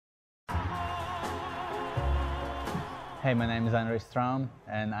Hey, my name is Anrijs Straume,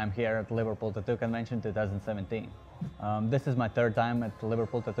 and I'm here at Liverpool Tattoo Convention 2017. This is my third time at the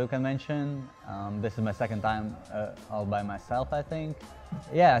Liverpool Tattoo Convention. This is my second time all by myself, I think.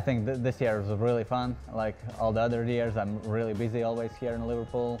 Yeah, I think this year was really fun. Like all the other years, I'm really busy always here in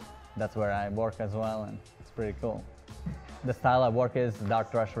Liverpool. That's where I work as well, and it's pretty cool. The style I work is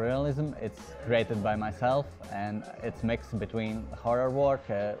dark rush realism. It's created by myself, and it's mixed between horror work,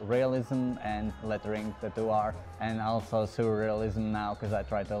 realism, and lettering tattoo art, and also surrealism now because I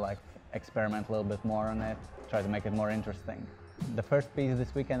try to experiment a little bit more on it, try to make it more interesting. The first piece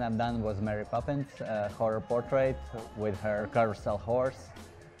this weekend I've done was Mary Poppins, a horror portrait with her carousel horse,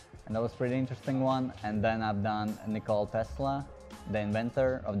 and that was a pretty interesting one. And then I've done Nikola Tesla, the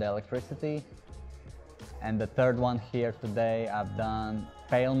inventor of the electricity. And the third one here today, I've done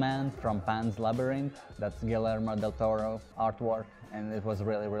Pale Man from Pan's Labyrinth. That's Guillermo del Toro artwork, and it was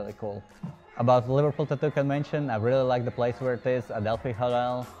really, really cool. About the Liverpool Tattoo Convention, I really like the place where it is, Adelphi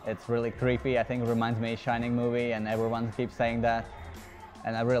Hotel. It's really creepy. I think it reminds me of Shining movie, and everyone keeps saying that.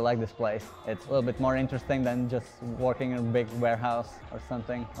 And I really like this place. It's a little bit more interesting than just working in a big warehouse or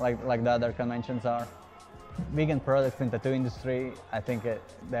something like the other conventions are. Vegan products in the tattoo industry, I think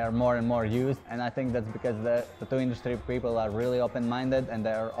they are more and more used, and I think that's because the tattoo industry people are really open-minded and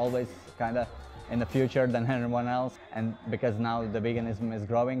they're always kind of in the future than everyone else. And because now the veganism is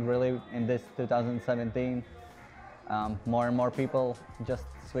growing really in this 2017, more and more people just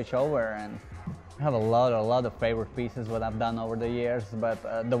switch over. And I have a lot of favorite pieces what I've done over the years, but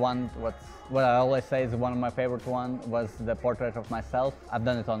what I always say is one of my favorite ones was the portrait of myself. I've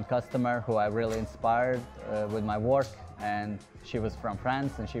done it on customer who I really inspired with my work, and she was from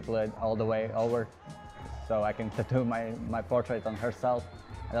France and she flew all the way over so I can tattoo my portrait on herself,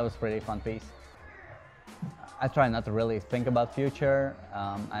 and that was a pretty fun piece. I try not to really think about future.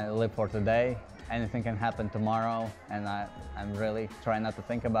 I live for today. Anything can happen tomorrow, and I'm really trying not to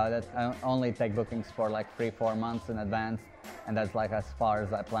think about it. I only take bookings for like 3-4 months in advance, and that's like as far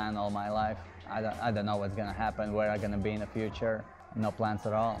as I plan all my life. I don't know what's gonna happen, where I'm gonna be in the future. No plans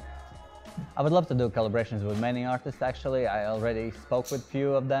at all. I would love to do collaborations with many artists actually. I already spoke with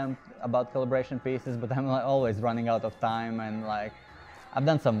few of them about collaboration pieces, but I'm always running out of time, and I've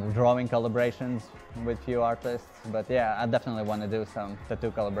done some drawing collaborations with few artists, but yeah, I definitely want to do some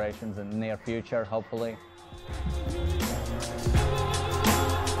tattoo collaborations in the near future, hopefully.